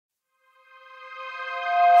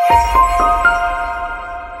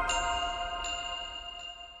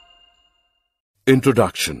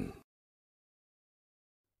Introduction.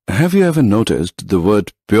 Have you ever noticed the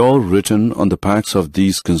word pure written on the packs of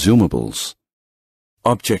these consumables?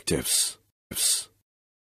 Objectives.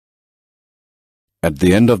 At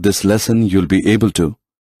the end of this lesson, you'll be able to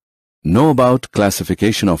know about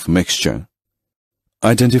classification of mixture,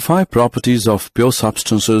 identify properties of pure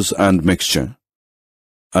substances and mixture,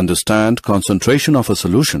 understand concentration of a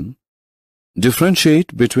solution,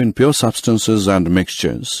 differentiate between pure substances and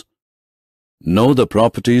mixtures, know the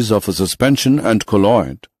properties of a suspension and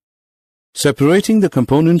colloid, separating the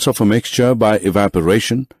components of a mixture by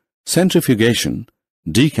evaporation, centrifugation,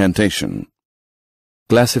 decantation.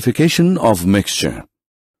 Classification of mixture.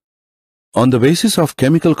 On the basis of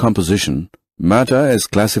chemical composition, matter is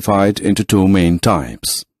classified into two main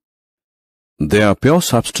types. They are pure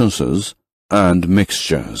substances and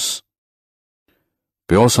mixtures.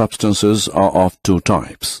 Pure substances are of two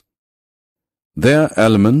types. They are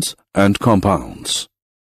elements and compounds.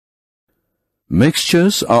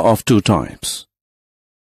 Mixtures are of two types.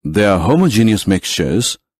 They are homogeneous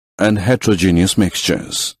mixtures and heterogeneous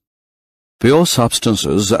mixtures. Pure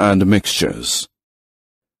substances and mixtures.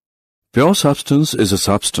 Pure substance is a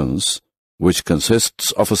substance which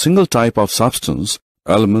consists of a single type of substance,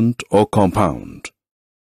 element or compound.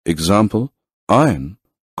 Example, iron,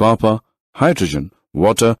 copper, hydrogen,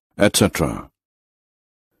 water, etc.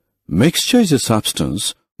 Mixture is a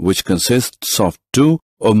substance which consists of two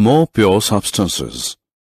or more pure substances.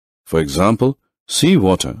 For example,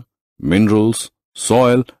 seawater, minerals,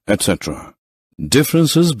 soil, etc.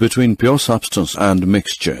 Differences between pure substance and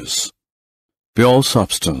mixtures. Pure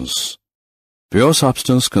substance. Pure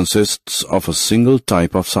substance consists of a single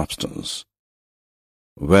type of substance,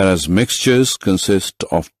 whereas mixtures consist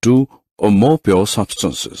of two or more pure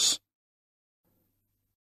substances.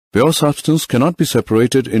 Pure substance cannot be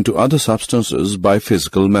separated into other substances by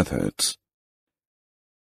physical methods,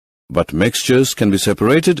 but mixtures can be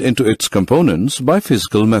separated into its components by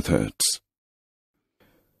physical methods.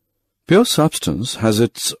 Pure substance has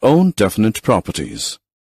its own definite properties.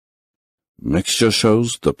 Mixture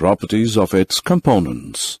shows the properties of its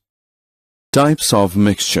components. Types of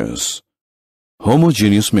mixtures.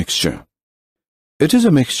 Homogeneous mixture. It is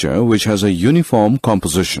a mixture which has a uniform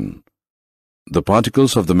composition. The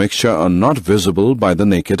particles of the mixture are not visible by the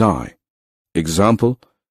naked eye. Example,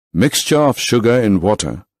 mixture of sugar in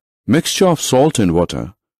water, mixture of salt in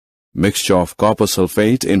water, mixture of copper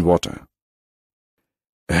sulfate in water.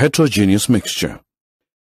 Heterogeneous mixture.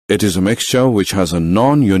 It is a mixture which has a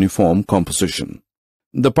non-uniform composition.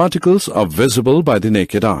 The particles are visible by the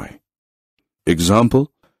naked eye.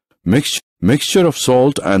 Example, mixture of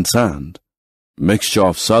salt and sand, mixture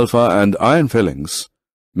of sulfur and iron fillings,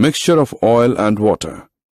 mixture of oil and water.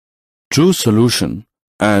 True solution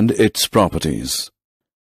and its properties.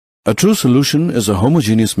 A true solution is a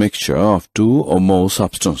homogeneous mixture of two or more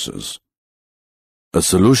substances. A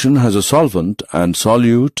solution has a solvent and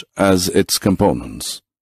solute as its components.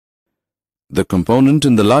 The component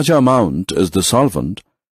in the larger amount is the solvent,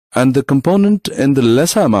 and the component in the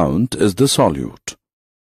lesser amount is the solute.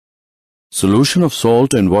 Solution of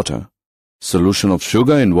salt in water, solution of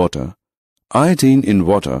sugar in water, iodine in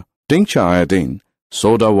water, tincture iodine,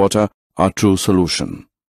 soda water are true solution.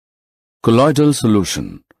 Colloidal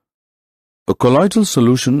solution. A colloidal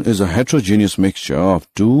solution is a heterogeneous mixture of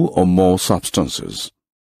two or more substances.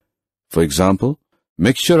 For example,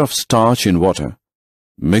 mixture of starch in water,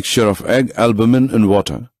 mixture of egg albumin in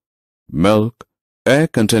water, milk, air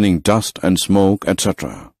containing dust and smoke,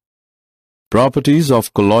 etc. Properties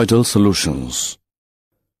of colloidal solutions.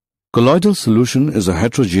 Colloidal solution is a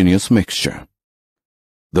heterogeneous mixture.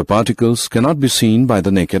 The particles cannot be seen by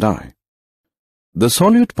the naked eye. The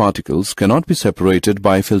solute particles cannot be separated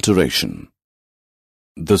by filtration.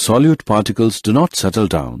 The solute particles do not settle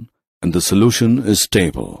down and the solution is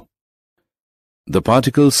stable. The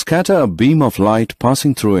particles scatter a beam of light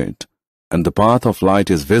passing through it and the path of light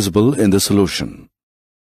is visible in the solution.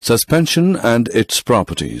 Suspension and its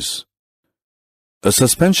properties. A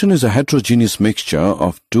suspension is a heterogeneous mixture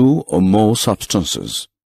of two or more substances.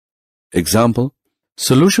 Example,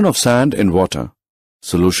 solution of sand in water,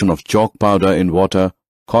 solution of chalk powder in water,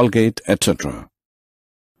 Colgate, etc.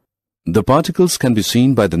 The particles can be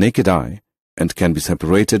seen by the naked eye and can be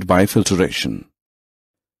separated by filtration.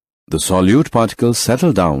 The solute particles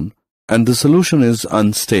settle down and the solution is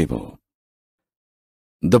unstable.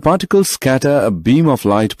 The particles scatter a beam of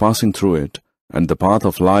light passing through it and the path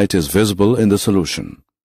of light is visible in the solution.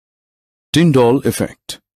 Tyndall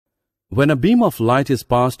effect. When a beam of light is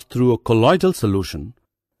passed through a colloidal solution,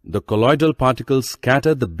 the colloidal particles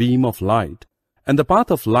scatter the beam of light and the path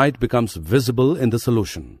of light becomes visible in the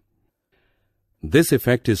solution. This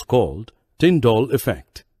effect is called Tyndall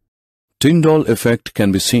effect. Tyndall effect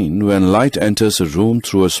can be seen when light enters a room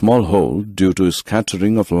through a small hole due to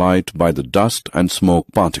scattering of light by the dust and smoke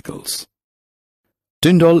particles.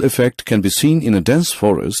 Tyndall effect can be seen in a dense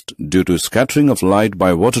forest due to scattering of light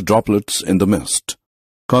by water droplets in the mist.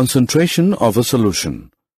 Concentration of a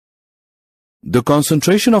solution. The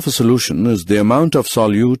concentration of a solution is the amount of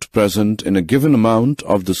solute present in a given amount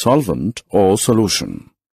of the solvent or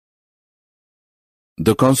solution.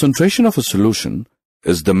 The concentration of a solution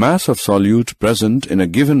is the mass of solute present in a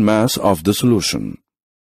given mass of the solution.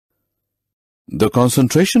 The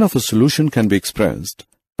concentration of a solution can be expressed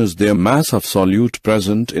as the mass of solute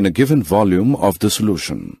present in a given volume of the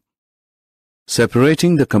solution.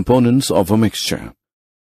 Separating the components of a mixture.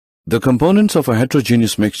 The components of a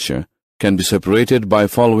heterogeneous mixture can be separated by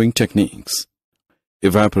following techniques: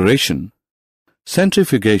 evaporation,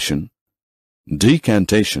 centrifugation,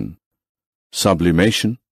 decantation,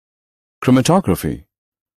 sublimation, chromatography,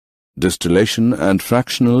 distillation and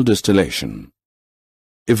fractional distillation.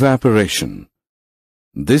 Evaporation.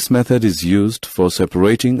 This method is used for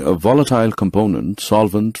separating a volatile component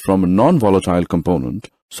solvent from a non-volatile component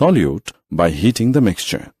solute by heating the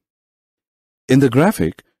mixture. In the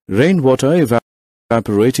graphic, rainwater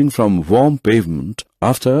evaporating from warm pavement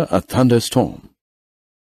after a thunderstorm.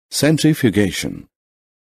 Centrifugation.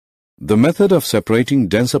 The method of separating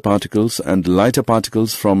denser particles and lighter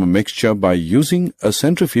particles from a mixture by using a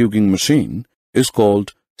centrifuging machine is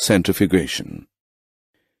called centrifugation.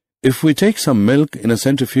 If we take some milk in a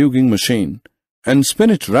centrifuging machine and spin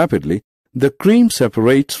it rapidly, the cream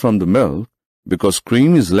separates from the milk because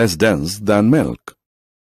cream is less dense than milk.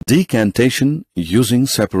 Decantation using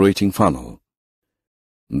separating funnel.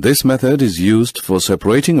 This method is used for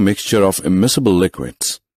separating a mixture of immiscible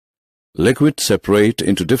liquids. Liquids separate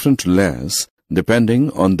into different layers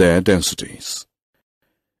depending on their densities.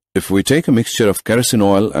 If we take a mixture of kerosene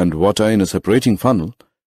oil and water in a separating funnel,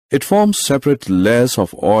 it forms separate layers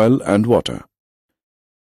of oil and water.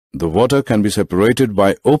 The water can be separated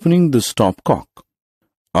by opening the stopcock.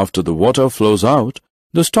 After the water flows out,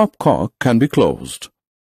 the stopcock can be closed.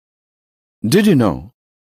 Did you know?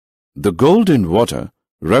 The gold in water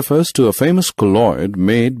refers to a famous colloid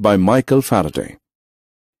made by Michael Faraday.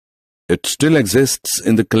 It still exists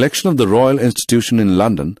in the collection of the Royal Institution in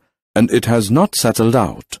London, and it has not settled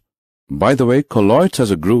out. By the way, colloids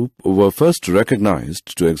as a group were first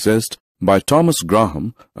recognized to exist by Thomas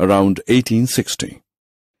Graham around 1860.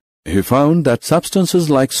 He found that substances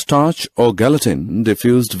like starch or gelatin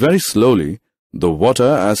diffused very slowly the water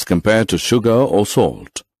as compared to sugar or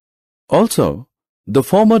salt. Also, the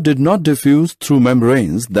former did not diffuse through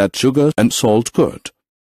membranes that sugar and salt could.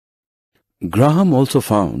 Graham also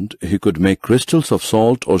found he could make crystals of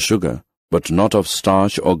salt or sugar, but not of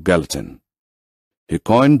starch or gelatin. He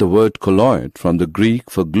coined the word colloid from the Greek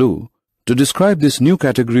for glue to describe this new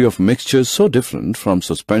category of mixtures so different from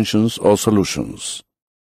suspensions or solutions.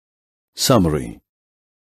 Summary.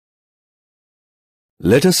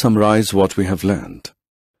 Let us summarize what we have learned.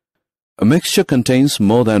 A mixture contains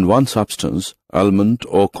more than one substance, element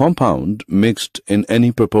or compound mixed in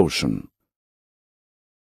any proportion.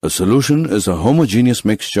 A solution is a homogeneous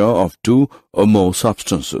mixture of two or more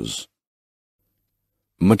substances.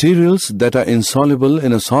 Materials that are insoluble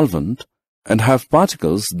in a solvent and have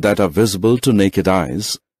particles that are visible to naked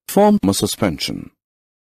eyes form a suspension.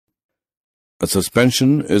 A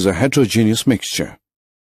suspension is a heterogeneous mixture.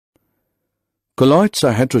 Colloids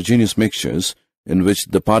are heterogeneous mixtures in which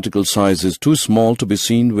the particle size is too small to be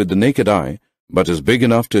seen with the naked eye but is big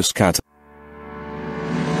enough to scatter.